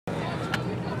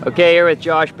Okay, here with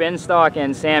Josh Binstock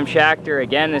and Sam Schachter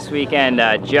again this weekend.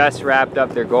 Just wrapped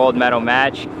up their gold medal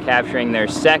match, capturing their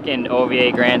second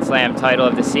OVA Grand Slam title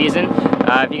of the season.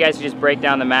 If you guys could just break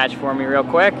down the match for me real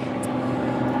quick.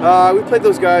 We played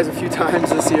those guys a few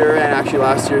times this year and actually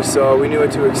last year, so we knew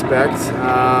what to expect.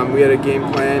 We had a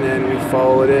game plan and we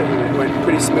followed it, and it went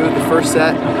pretty smooth the first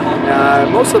set.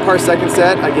 Most of the part second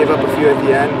set, I gave up a few at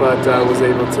the end, but was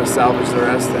able to salvage the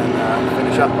rest and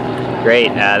finish up. Great.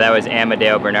 That was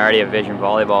Amadeo Bernardi of Vision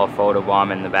Volleyball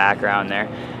photobomb in the background there.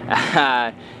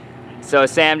 So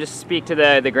Sam, just speak to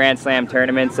the Grand Slam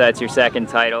tournaments. It's your second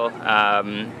title. How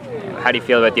do you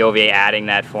feel about the OVA adding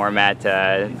that format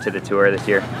to the tour this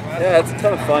year? Yeah, it's a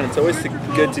ton of fun. It's always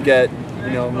good to get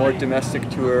more domestic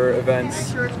tour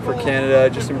events for Canada.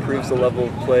 It just improves the level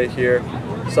of play here.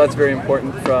 So that's very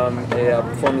important from a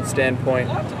performance standpoint.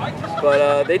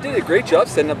 But they did a great job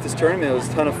setting up this tournament. It was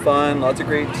a ton of fun, lots of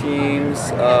great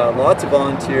teams, lots of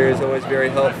volunteers, always very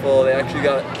helpful. They actually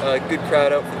got a good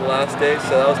crowd out for the last day,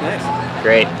 so that was nice.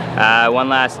 Great. One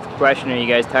last question, are you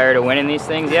guys tired of winning these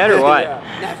things yet, or what?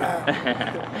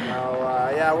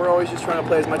 Yeah, we're always just trying to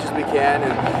play as much as we can,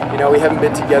 and we haven't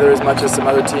been together as much as some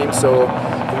other teams, so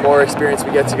the more experience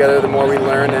we get together, the more we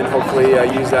learn, and hopefully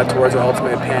use that towards our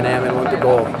ultimate Pan Am and Olympic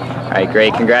goal. All right,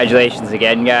 great. Congratulations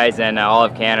again, guys, and all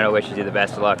of Canada wishes you the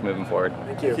best of luck moving forward.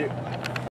 Thank you.